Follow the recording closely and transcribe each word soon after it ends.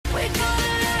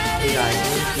Hey guys,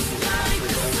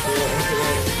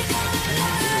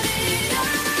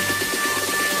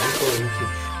 I'm going to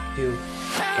do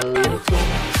a little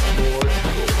more.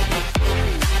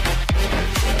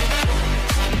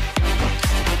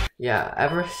 Yeah,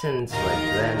 ever since like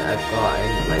then I've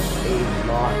gotten like a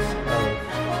lot of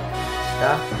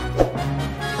stuff.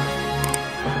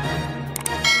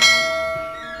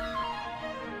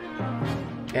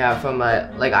 Yeah, from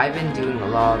like I've been doing a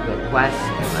lot of the quests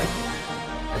and like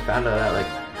I found out that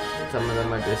like some of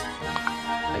them are just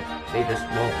like they just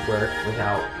won't work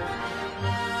without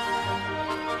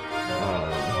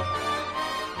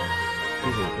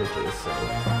using glitches, so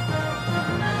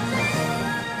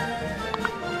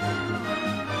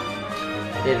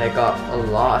and I got a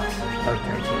lot of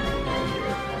titanium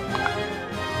here.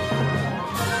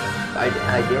 I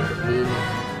didn't mean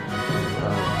to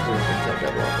accept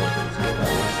that block open scale that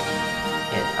one.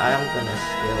 And I'm gonna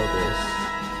scale this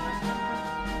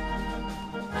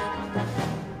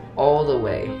all the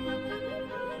way.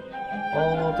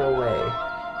 All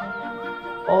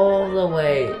the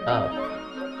way up.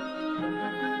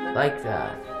 Like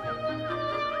that.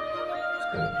 Just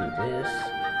gonna do this.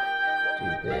 Do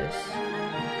this.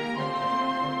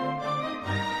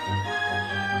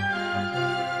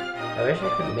 I wish I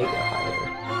could make it higher.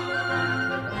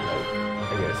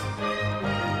 I guess.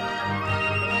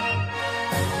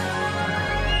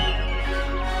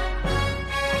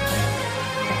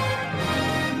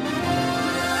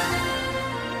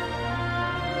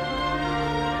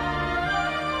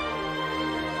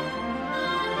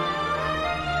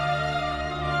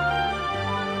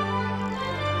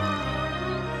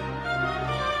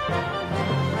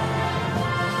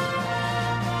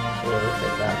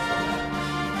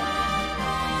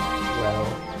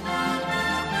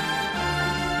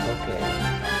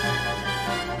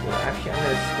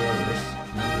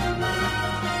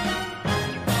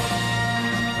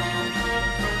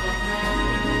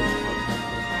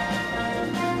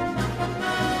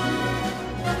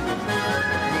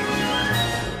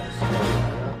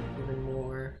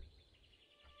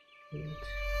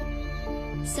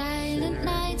 Silent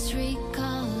nights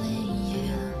recalling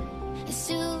you, a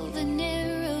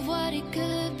souvenir of what it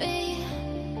could be.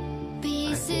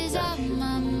 Pieces of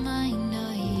my mind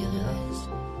are yours.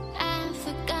 I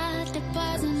forgot the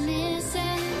parts I'm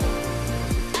missing.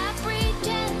 I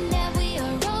pretend that we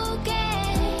are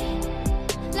okay,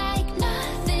 like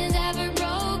nothing's ever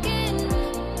broken.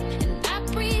 And I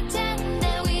pretend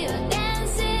that we are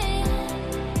dancing,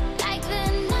 like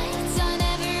the nights are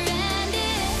never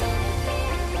ending.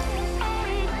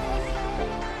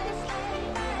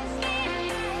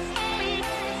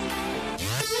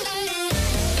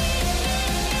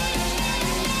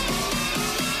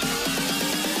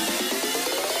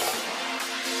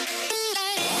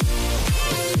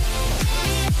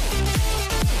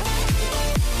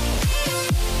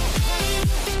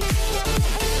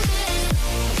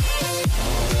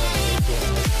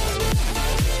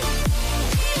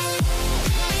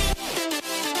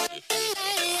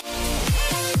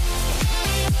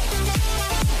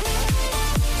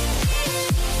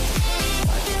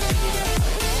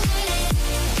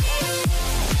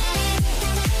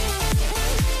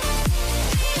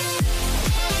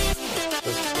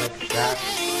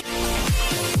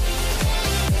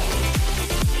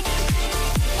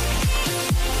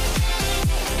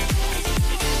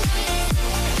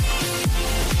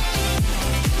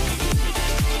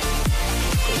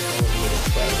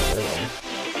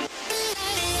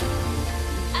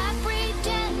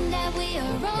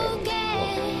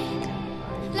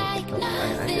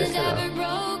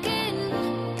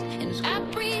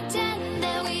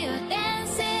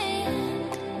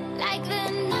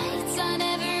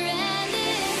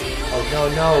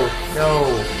 No.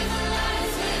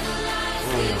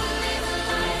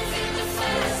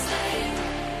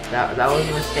 That was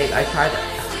a mistake. I tried to... I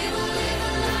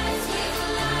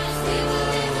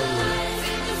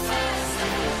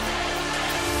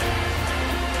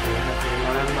have to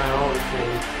rely on my own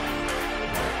thing.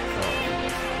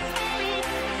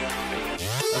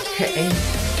 Okay.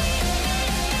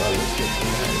 Well, let's get some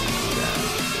ahead and do that.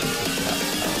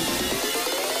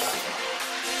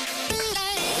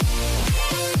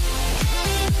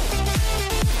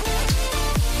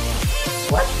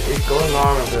 What is going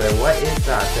on over there? What is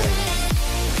that thing?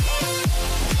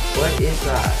 What is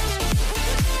that?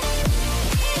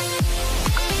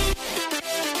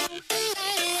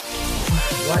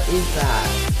 What is that?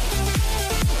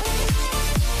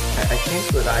 I think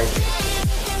what I did.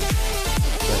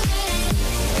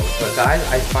 But guys,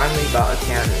 I finally got a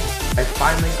cannon. I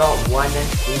finally got one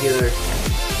singular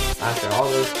cannon. after all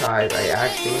those tries, I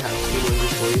actually have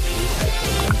 243 types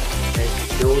of them. And I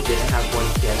still didn't have one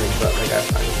cannon, but like I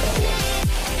finally got one.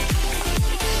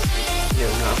 No,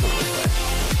 not from the quest.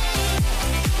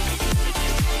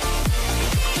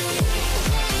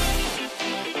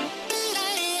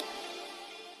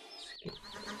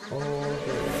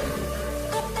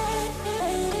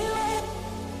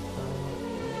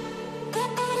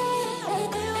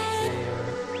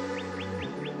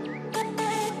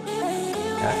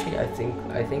 Actually,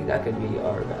 I think that could be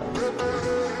our value.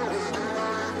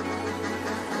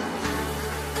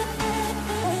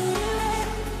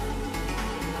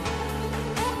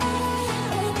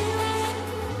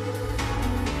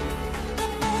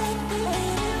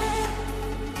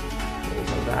 Okay,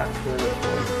 so that's good.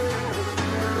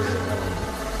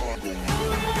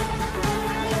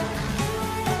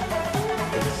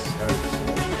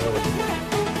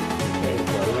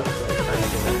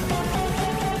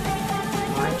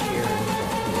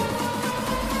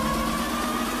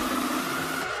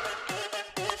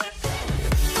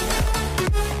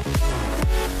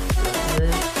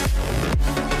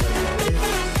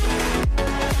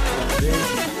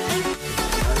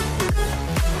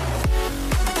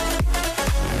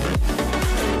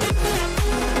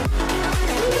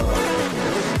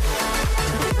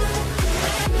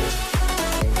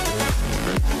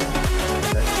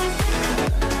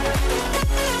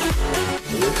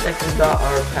 We got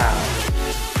our path.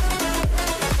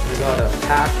 We got a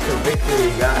path to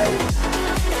victory, guys.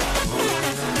 Oh,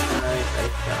 nice, I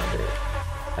found it.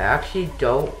 I actually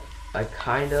don't. I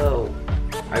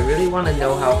really want to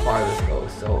know how far this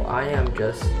goes, so I am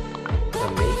just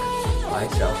gonna make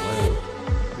myself one of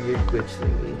weird glitch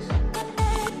thingies.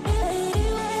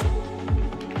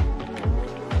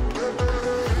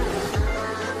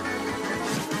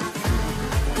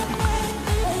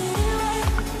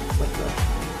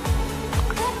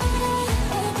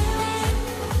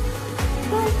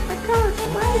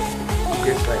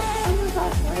 Just like, oh my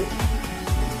gosh, right?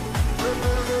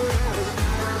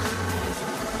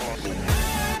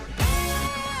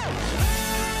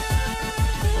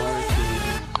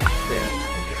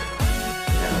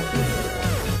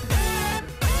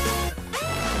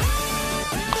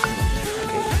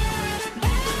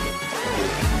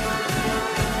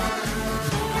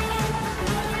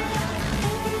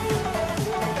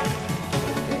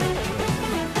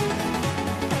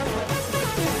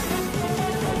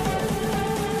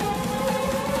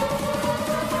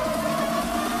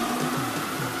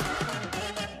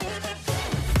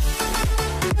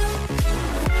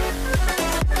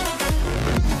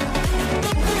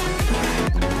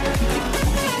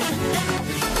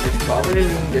 Probably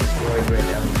being destroyed right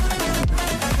now.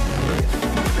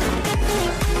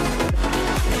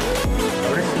 I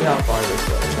want to see how far this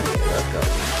goes. Okay, let's go.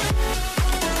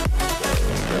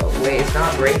 Wait, it's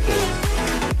not breaking.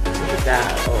 Look at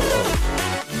that.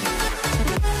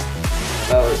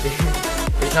 Oh,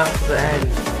 it's not to the end.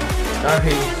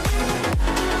 Sorry.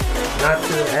 Not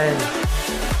to the end.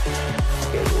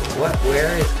 Okay,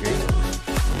 where is green?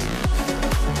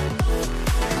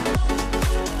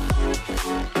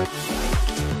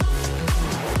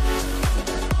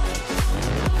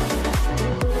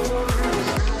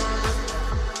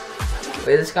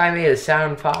 Wait, this guy made a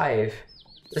Saturn 5.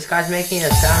 This guy's making a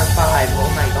Saturn 5. Oh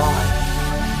my god.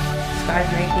 This guy's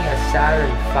making a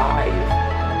Saturn 5.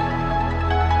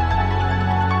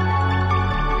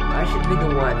 I should be the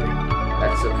one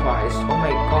that's surprised. Oh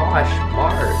my gosh,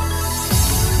 Mark.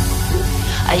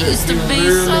 I used to be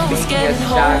so scared and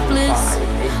hopeless.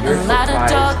 A lot of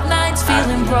dark nights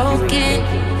feeling broken.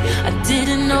 I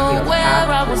didn't know where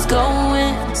I was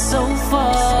going so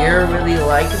far. You're really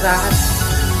like that?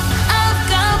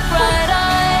 Bright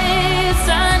eyes,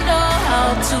 I know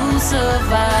how to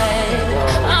survive.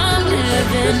 I'm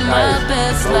living my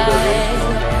best life.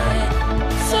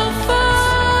 So far.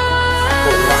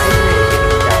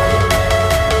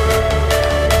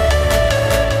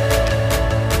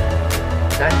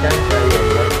 Not done for you,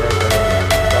 but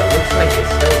it looks like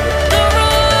it's still there. The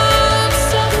road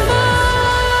so far.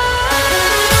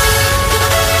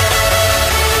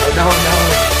 Oh no, no.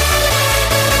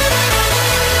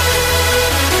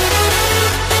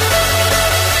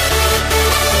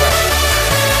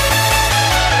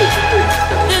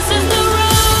 This is the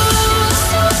road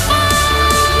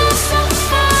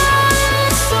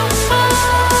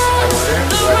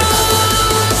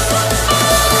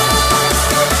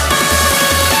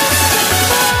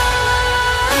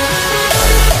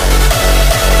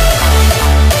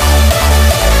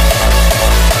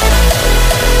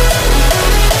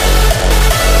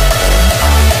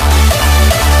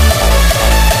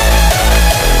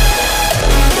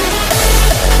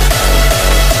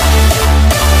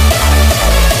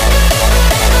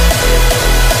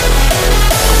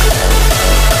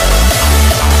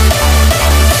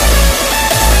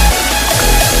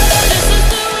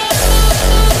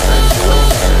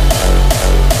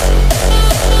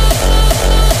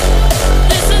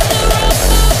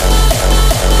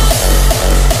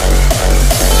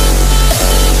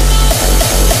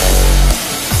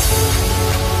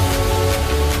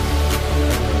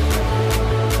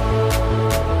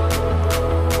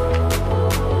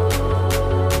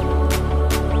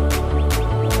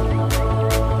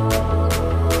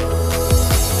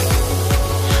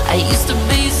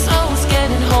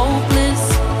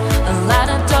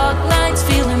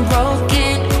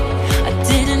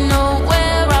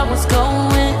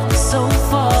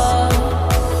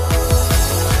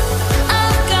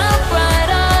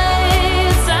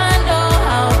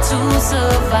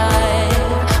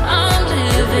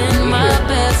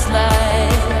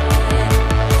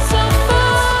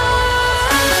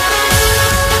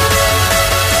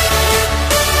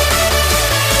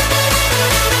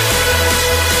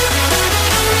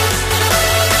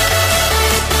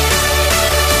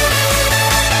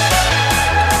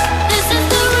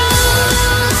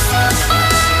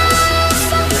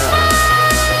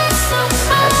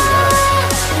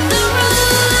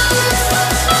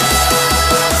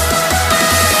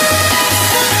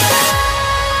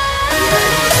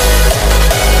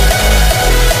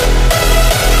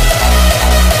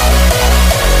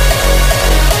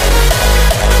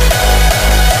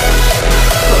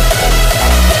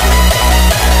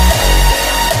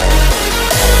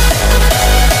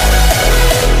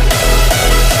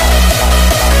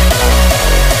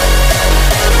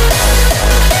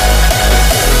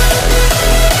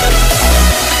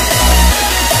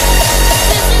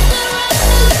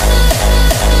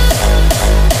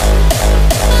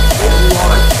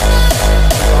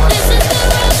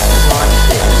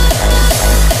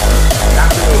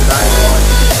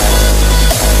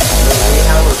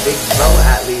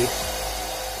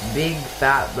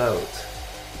fat boat.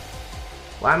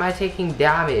 Why am I taking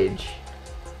damage?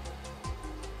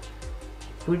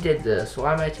 Who did this?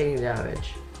 Why am I taking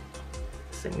damage?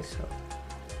 This thing is so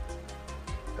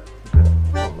good.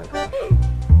 Oh my gosh.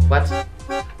 What?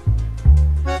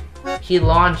 He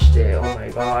launched it. Oh my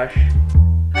gosh.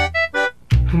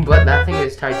 But that thing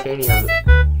is titanium.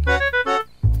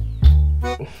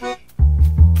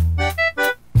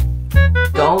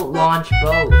 Don't launch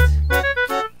boats.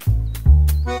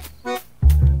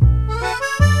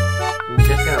 You're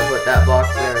just gonna put that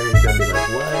box there and you're gonna be like,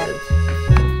 what?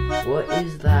 What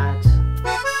is that?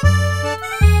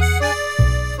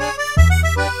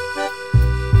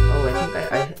 Oh, I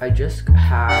think I just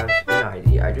have an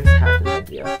idea. I just had an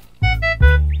idea.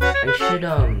 I should,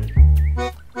 I'm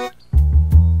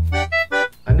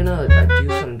gonna do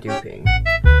some duping.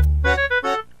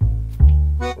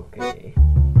 Okay.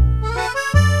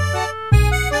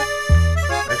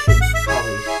 I should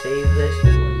probably save this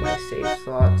in one of my save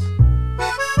slots.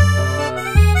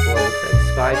 Well, it looks like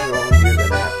Spiderman, you're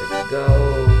gonna have to go.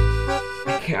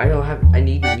 I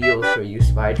need wheels for you,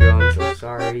 Spiderman, I'm so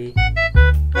sorry.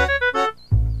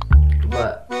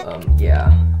 But,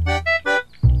 yeah.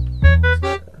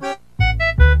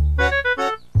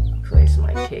 Place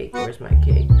my cake. Where's my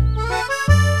cake?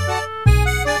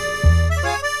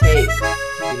 Cake!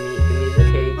 Give me the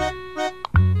cake.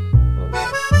 Okay.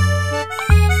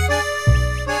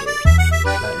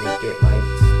 Let me get my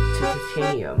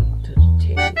titanium.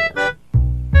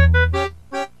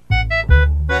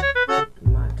 Put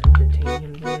my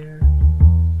titanium there.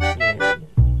 And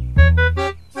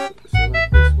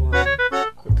select this one.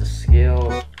 Put the scale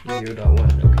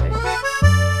 0.1. Okay.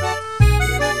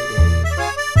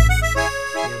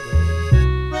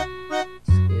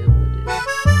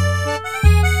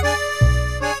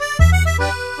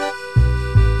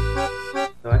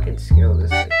 Scale this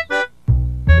thing.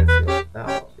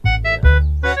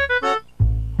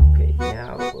 Okay,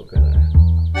 now we're gonna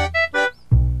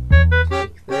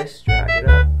take this, drag it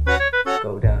up,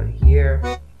 go down here,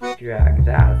 drag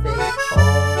that thing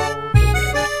all the way.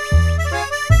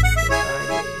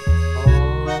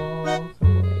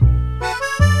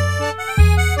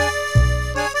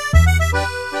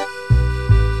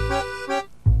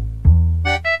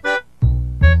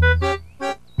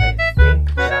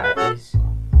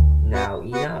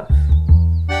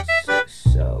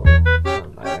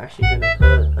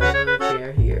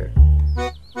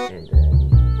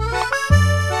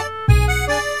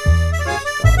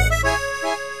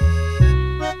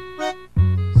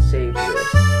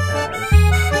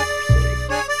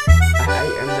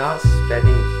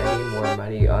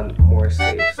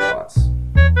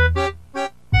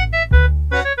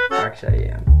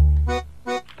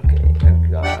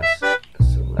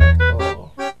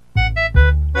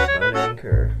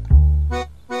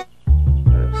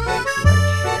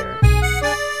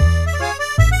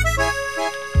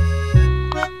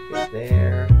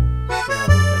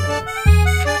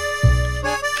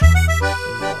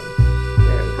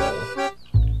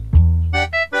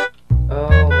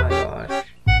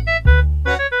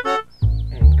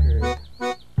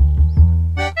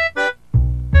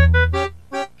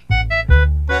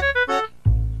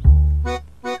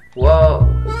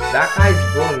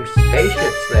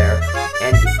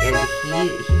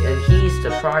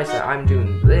 That I'm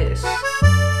doing this.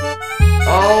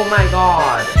 Oh my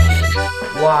god!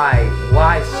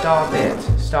 Why? Stop it!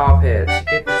 Stop it!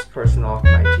 Get this person off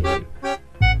my team.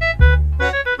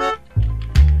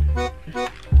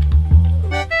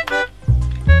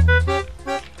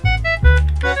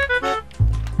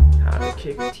 How to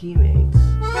kick teammates.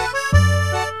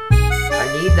 I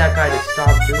need that guy to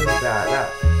stop doing that.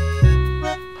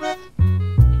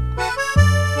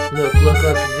 Look,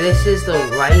 this is the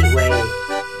right way.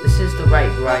 This is the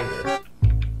right grinder.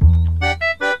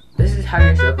 This is how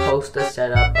you're supposed to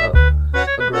set up a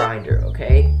grinder,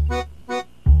 okay?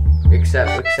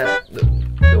 Except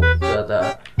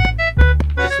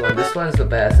this one's the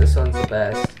best. This one's the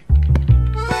best.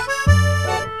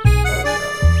 Oh no.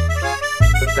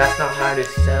 But that's not how to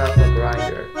set up a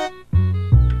grinder.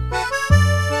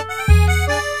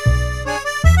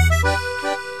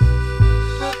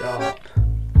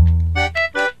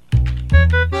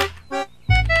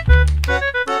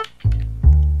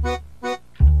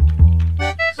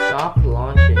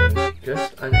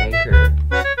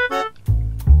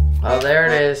 There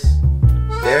it is.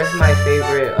 There's my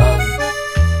favorite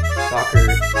soccer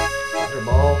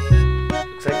ball.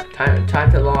 Looks like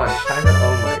time to launch. Time to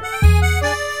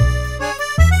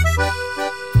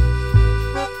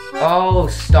oh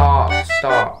stop.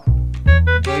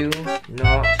 Do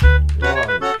not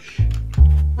launch.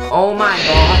 Oh my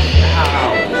gosh,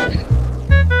 how?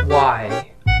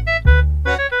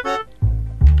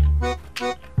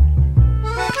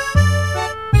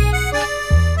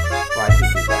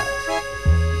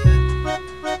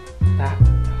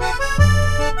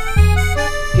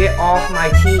 my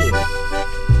team.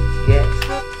 Get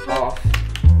off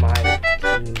my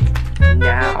team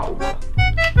now.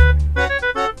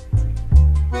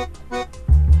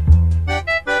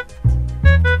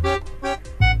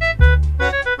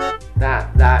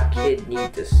 That kid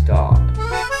needs to stop.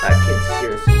 That kid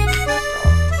seriously needs to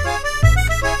stop.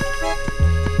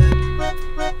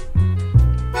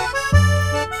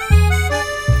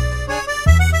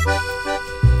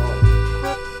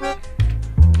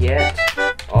 Get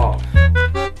off.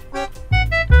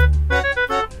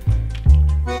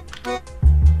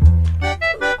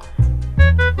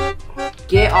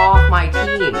 Get off my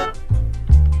team.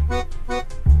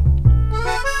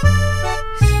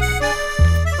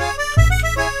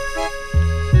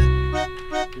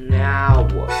 Now.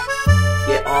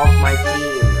 Get off my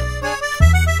team.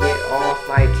 Get off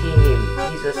my team.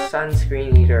 He's a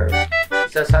sunscreen eater.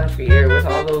 He's a sunscreen eater with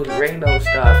all those rainbow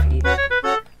stuff.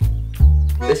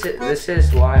 This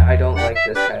is why I don't like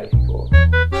this kind of people.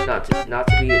 Not to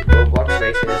be Roblox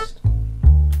racist,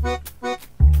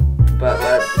 but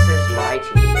this is my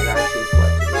team and I choose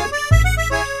what to do.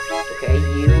 Okay,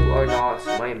 you are not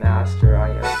my master. I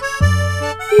am.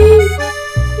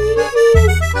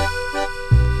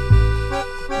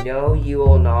 No, you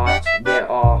will not. Get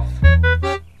off.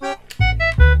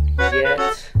 Get.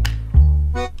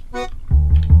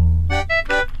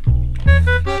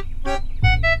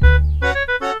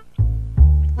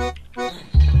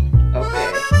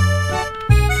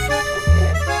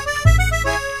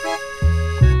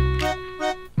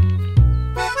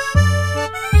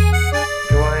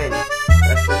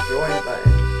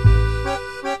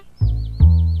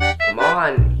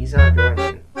 He's not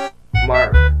joining.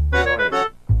 Mark, join.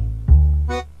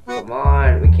 Come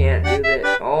on, we can't do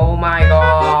this. Oh my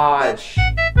gosh!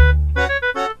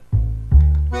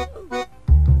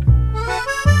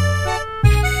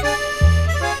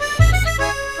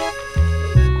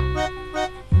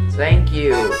 Thank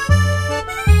you.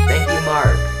 Thank you,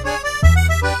 Mark.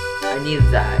 I needed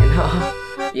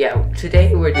that. Yeah,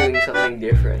 today we're doing something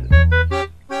different.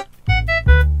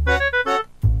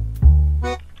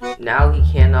 Now he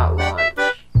cannot launch.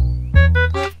 Okay,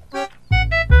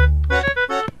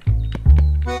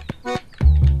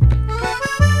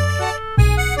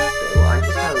 well I'm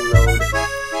just gonna load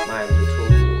my little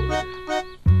board.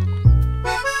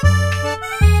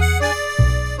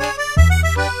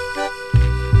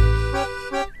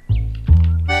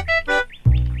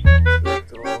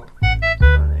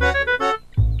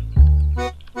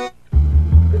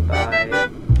 Goodbye.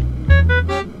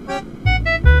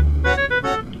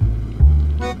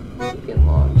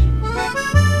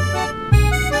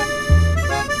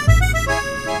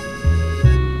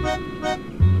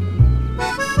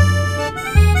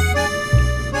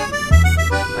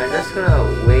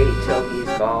 Gonna wait till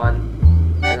he's gone,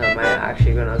 and then I'm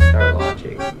actually gonna start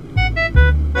launching.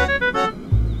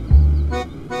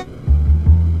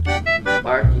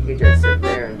 Mark, you could just sit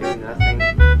there and do nothing.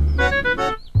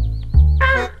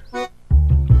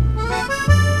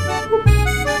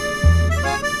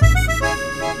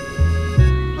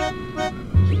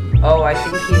 Oh, I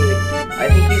think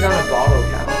he's on a bottle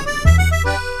count.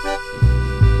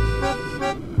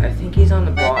 I think he's on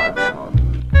the bottle count.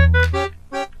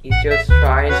 He's just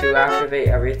trying to activate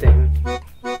everything.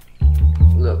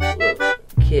 Look,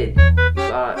 kid, you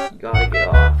gotta get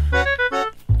off.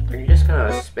 Are you just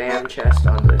gonna spam chest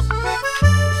on this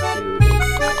dude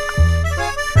and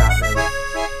trap him?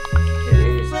 It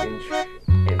is in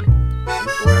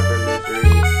forever misery.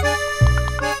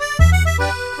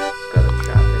 Just gotta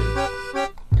trap him.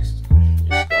 Just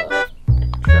gotta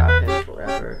trap him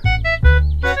forever.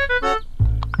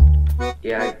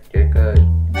 Yeah, you're good.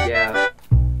 Yeah.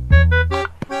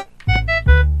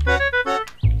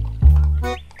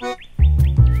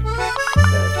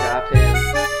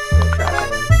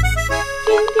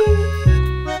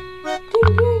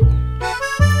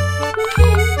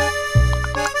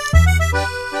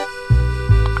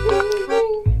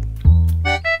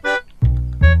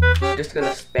 Just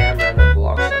gonna spam random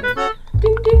blocks on him.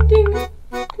 Ding ding ding, ding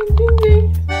ding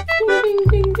ding, ding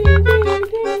ding ding ding ding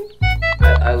ding.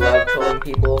 I love trolling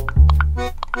people.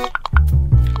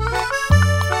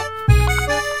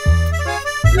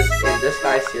 This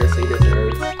guy seriously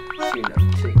deserves to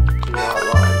not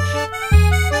launch.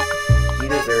 He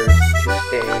deserves to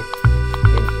stay in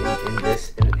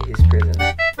his prison.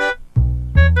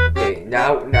 Okay,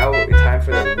 now it's time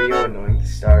for the real annoying to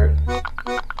start.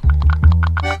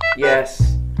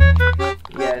 Yes.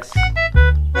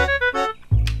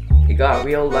 We got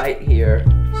real light here.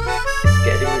 It's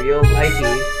getting real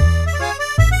lighty.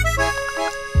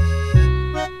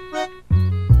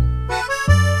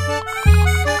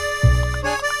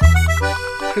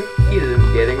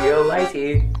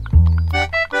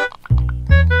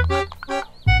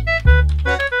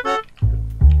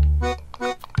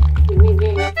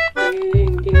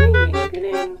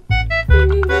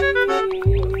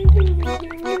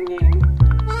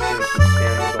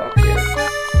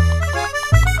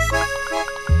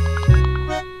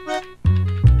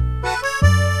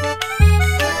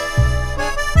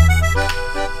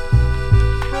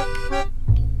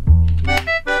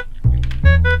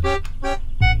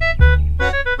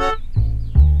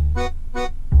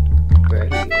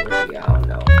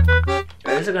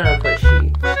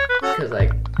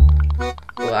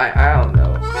 I don't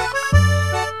know.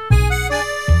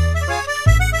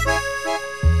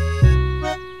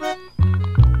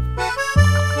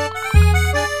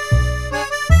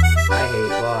 I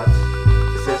hate bots.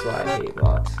 This is why I hate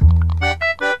bots.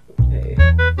 Okay.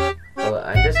 Well,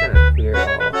 I'm just gonna clear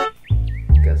all.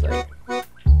 Because, like...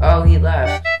 Oh, he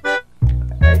left.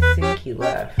 I think he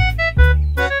left.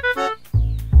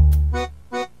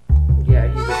 Yeah,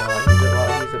 he's a bot. He's a bot.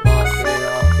 He's a bot. Get it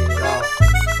off. Get it off.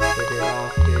 Get it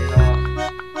off. Get it off.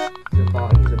 He's a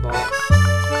bot. He's a bot.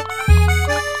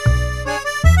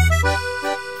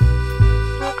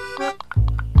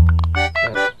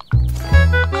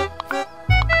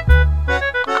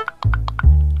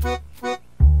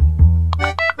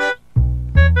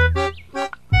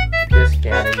 Just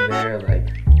standing there, like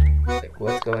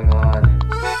what's going on?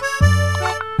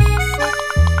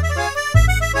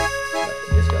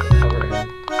 Just gotta cover him.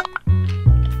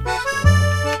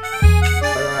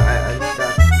 But I'm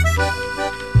stuck.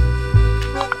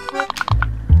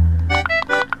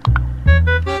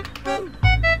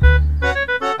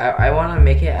 I want to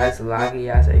make it as laggy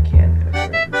as I can for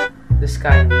him. This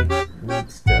guy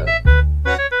needs to.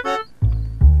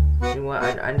 You know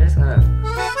what? I'm just gonna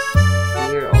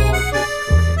clear all this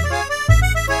for him,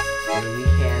 and we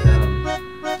can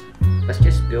let's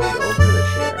just build over the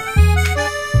share.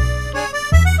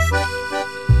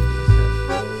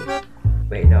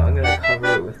 Wait, no, I'm gonna cover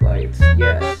it with lights.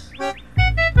 Yes,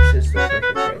 this is the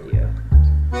perfect idea.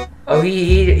 Oh,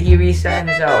 he reset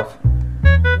himself.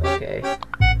 Okay.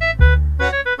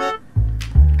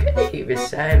 He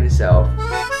reset himself. It's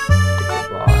a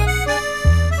bot.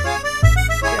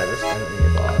 Yeah, this is definitely a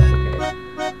bot. Okay.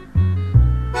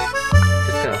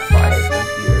 Just gonna fry his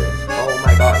computer. Oh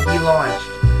my god, he launched.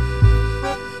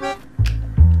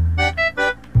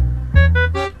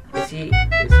 Is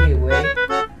he awake?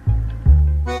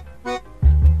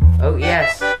 Oh yes.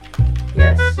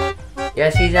 Yes.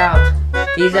 Yes, he's out.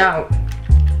 He's out.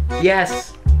 Yes.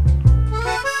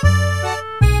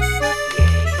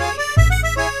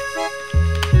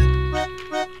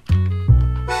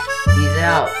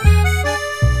 Out.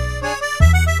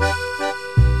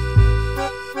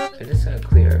 I'm just gonna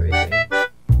clear everything.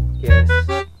 Yes.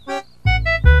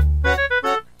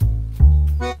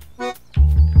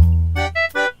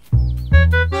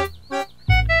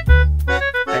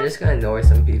 I'm just gonna annoy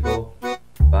some people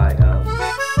by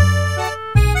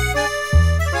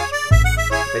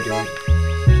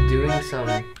doing some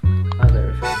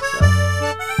other fun stuff.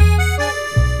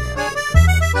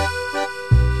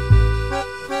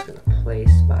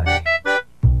 Place by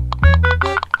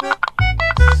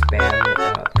spam it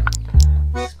up,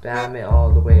 spam it all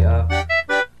the way up.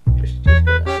 Just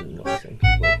gonna annoy some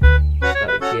people.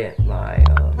 Gotta get my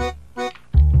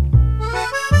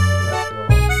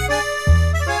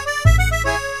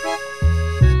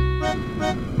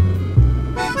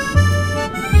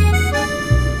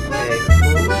okay,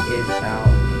 who is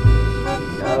out?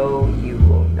 No, you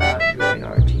will not join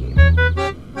our team.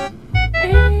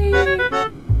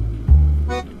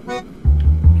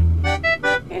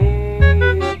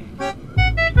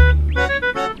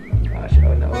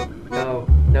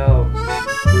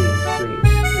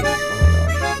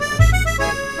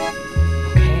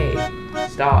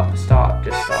 Stop,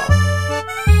 just stop.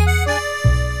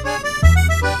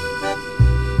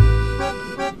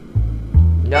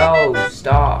 No,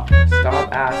 stop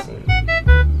asking.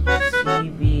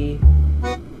 CB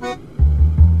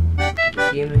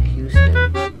CM Houston.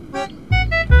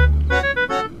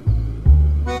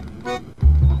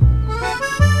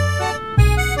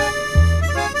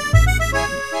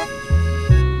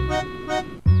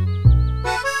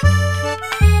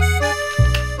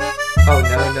 Oh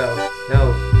no.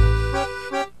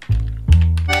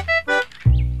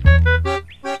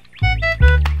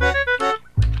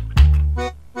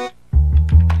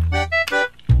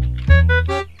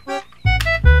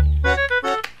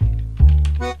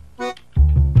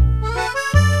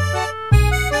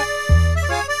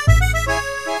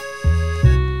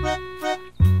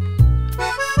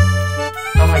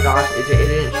 Oh my gosh, it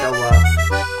didn't show up.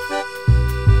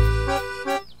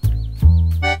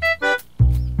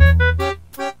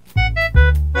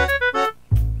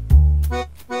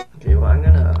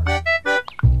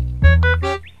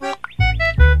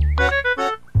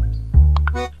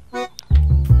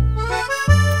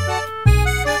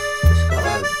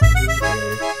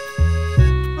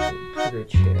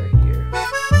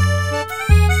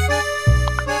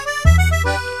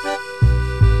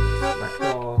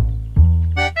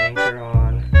 Anchor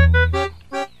on.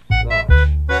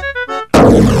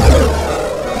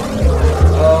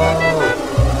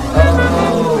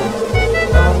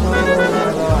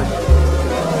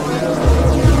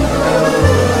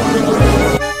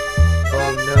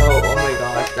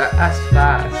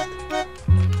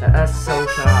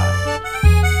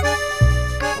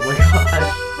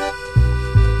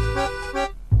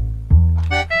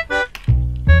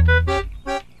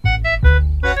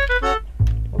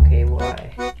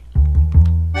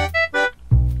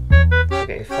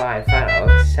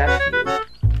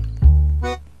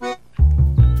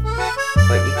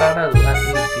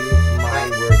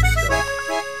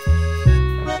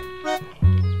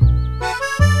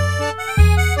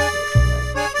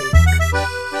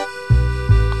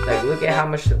 how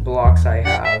much blocks I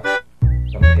have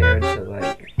compared to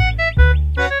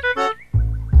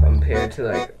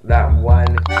like that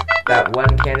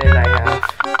one cannon I have.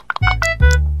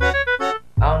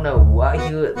 I don't know what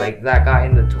like that guy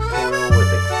in the tutorial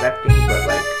was expecting, but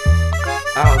like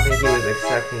I don't think he was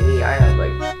expecting me. I have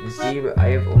like 0. I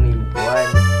have only 1.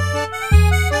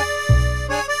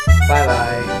 Bye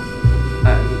bye.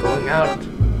 I'm going out.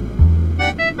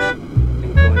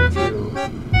 I'm going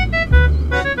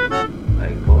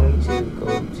to go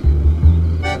to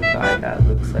some guy that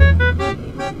looks like he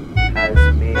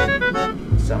has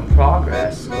made some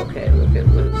progress. Okay, look at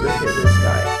this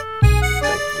guy.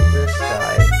 Like this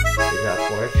guy is up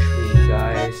for a tree,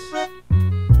 guys.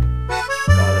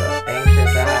 Gotta anchor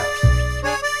that.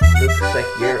 Looks like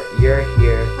you're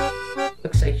here.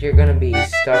 Looks like you're gonna be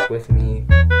stuck with me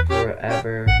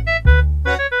forever.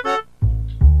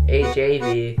 Hey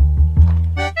JV.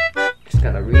 Just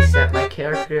gonna reset my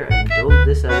character and build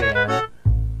this again.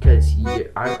 Cause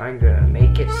I'm gonna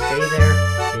make it stay there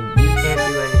and you can't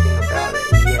do anything about it.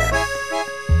 Yes.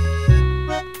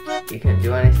 You can't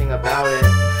do anything about it.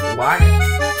 Why?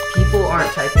 People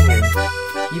aren't typing in.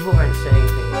 People aren't saying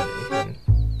anything.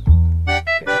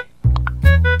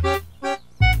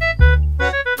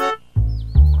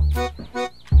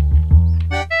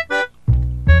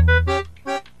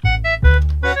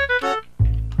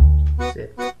 Okay. Sit.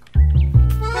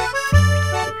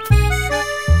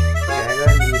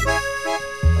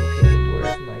 Okay,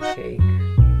 where's my cake?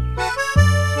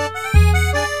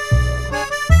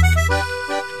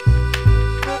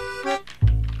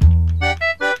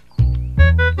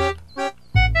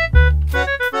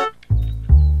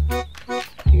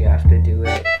 You have to do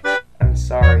it. I'm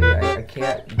sorry, I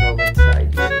can't go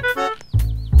inside you.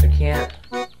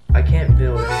 I can't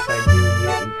build inside you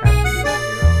yet. You have to do it on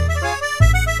your own.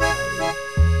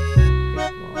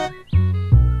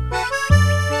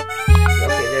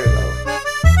 Okay, there we go.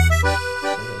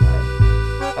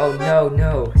 Oh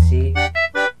no, see,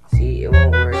 it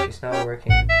won't work. It's not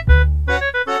working.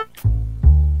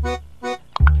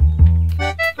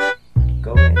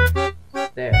 Go in.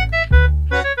 There.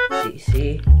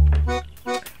 See?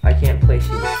 I can't place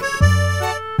you with cake.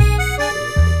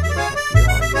 You're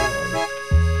on your own.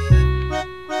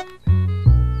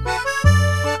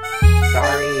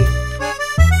 Sorry.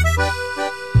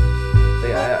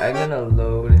 Wait, I'm gonna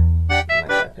load my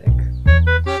epic.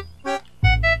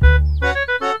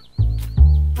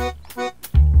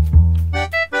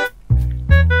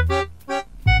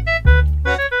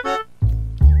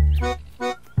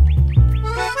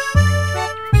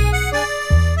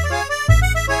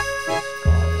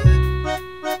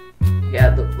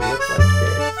 Yeah, look like this.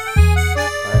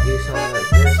 I'll do something like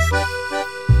this.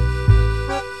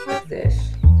 Like this.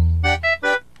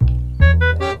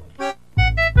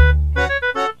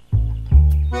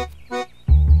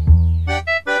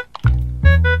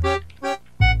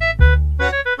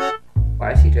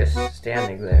 Why is he just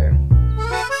standing there?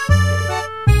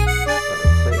 Gotta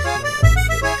place my own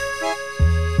cake.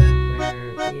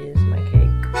 Where is my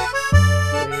cake?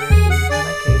 Where is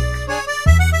my cake?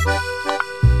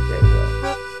 There we go.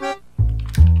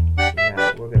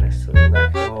 Now we're gonna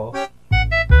select all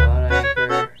on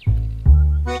anchor.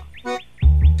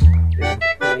 Then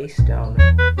place down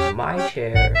my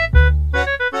chair.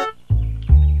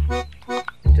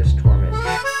 And just torment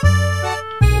him.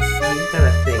 He's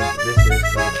gonna think this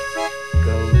is gonna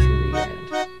go to the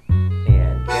end.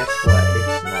 And guess what?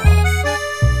 It's not.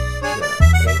 I'm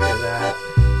gonna anchor that.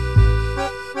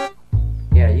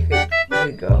 Yeah, you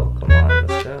could go. Come on,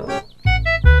 let's go.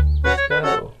 Let's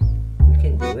go. You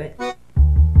can do it.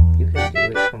 You can do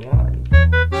it. Come on.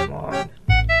 Come on.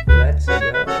 Let's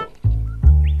go.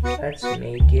 Let's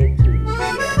make it to the end.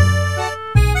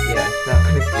 Yeah, it's not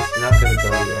gonna go to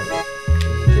the end.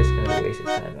 He's just gonna waste his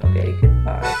time. Okay,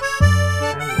 goodbye.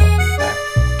 I'm walking back.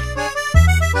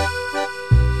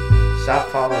 Stop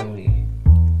following me.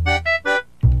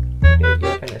 Okay,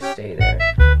 you're gonna stay there.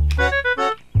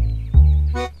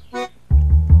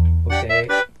 Okay.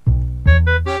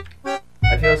 I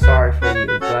feel sorry for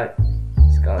you, but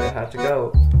Scarlet will have to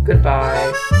go.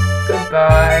 Goodbye.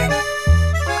 Goodbye.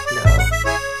 No.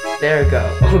 There we go.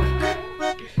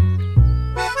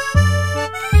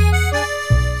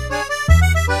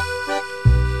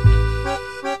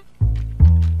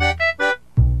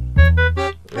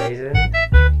 Raisin.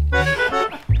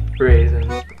 Raisin.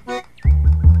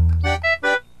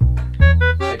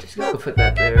 I just gotta put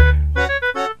that there.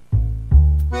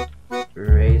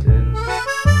 Raisin.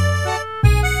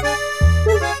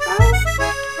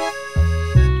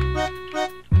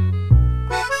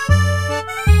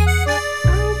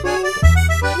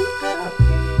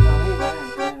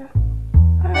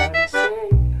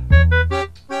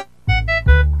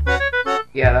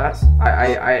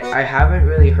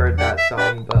 really heard that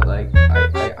song, but like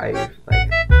I like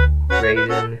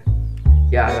raisin.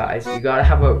 Yeah, guys, you gotta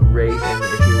have a raisin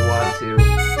if you want to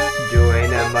join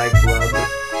my club,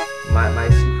 my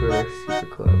super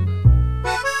club.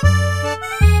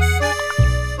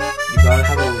 You gotta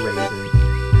have a raisin.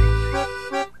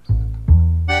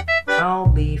 I'll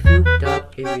be fooped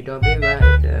up if you don't be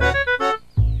right there.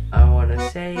 I wanna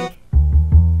say.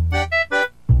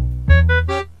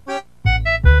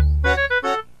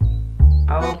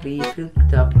 I'll be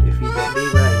fooped up if you don't be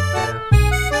right there.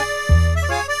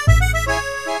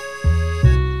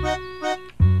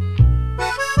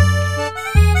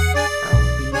 I'll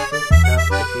be fooped up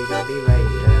if you don't be right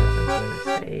there. I'm gonna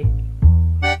say.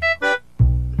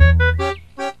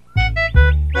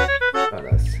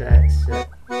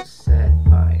 Gotta set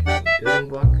my building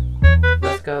block.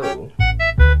 Let's go.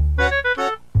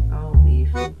 I'll be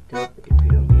fooped up if you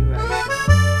don't be right there.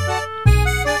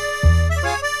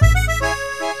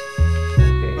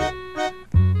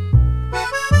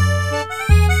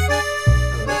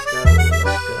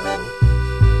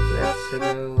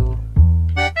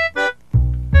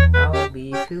 I'll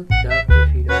be fooped up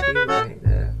if you don't be right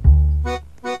there.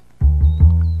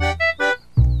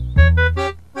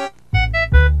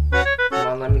 Come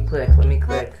on, let me click.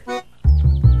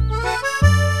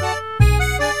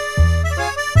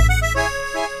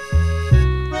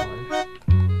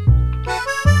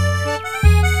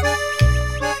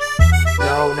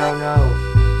 No.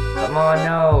 Come on,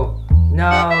 no.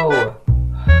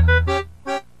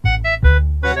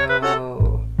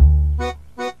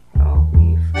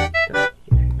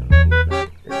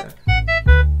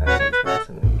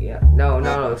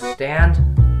 No, stand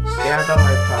on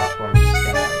my platform,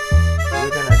 stand.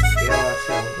 We're gonna scale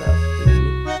ourselves up. 3,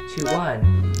 2, 1.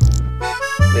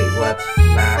 Wait, what?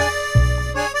 Max?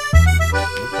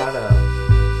 You gotta...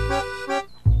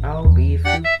 I'll be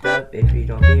fooped up if you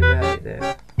don't be right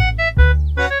there.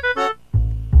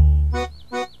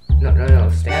 No,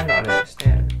 stand on it,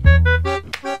 stand.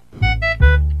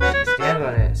 Stand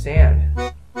on it, stand.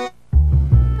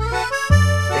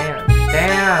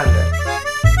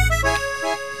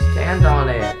 Stand on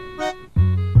it.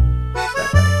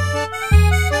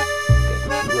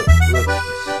 Okay, look,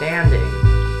 standing.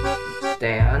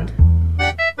 Stand.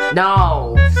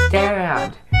 No,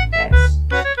 stand. Yes.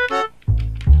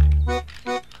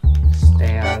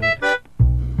 Stand.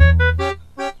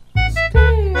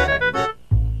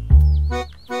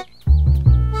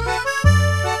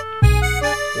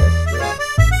 Yes, there.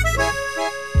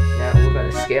 Now we're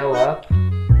gonna scale up.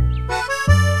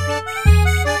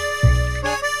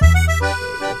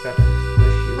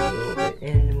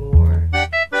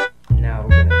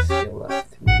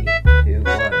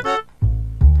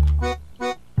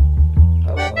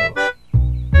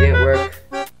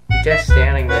 Just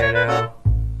standing there now,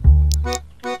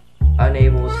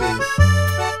 unable to know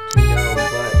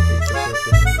what is the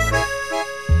purpose of life.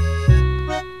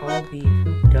 I'll be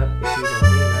hooped up if you don't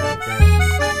be right there.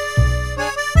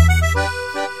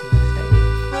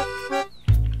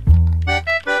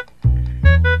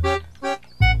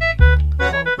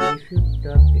 I'll be hooped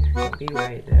up if you don't be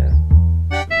right there.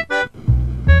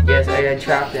 Yes, I had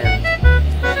trapped him.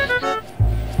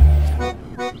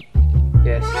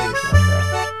 Yes, he was not trapped.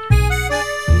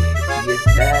 He is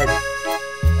dead.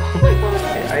 Oh my god,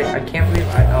 I can't believe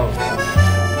oh no.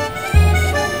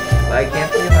 I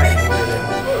can't believe I angered him.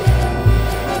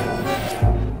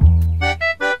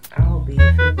 I'll be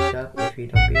fooped up if you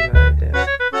don't be right there.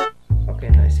 Okay,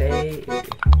 now say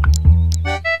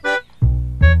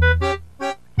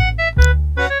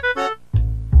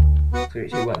 3,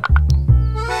 2, 1.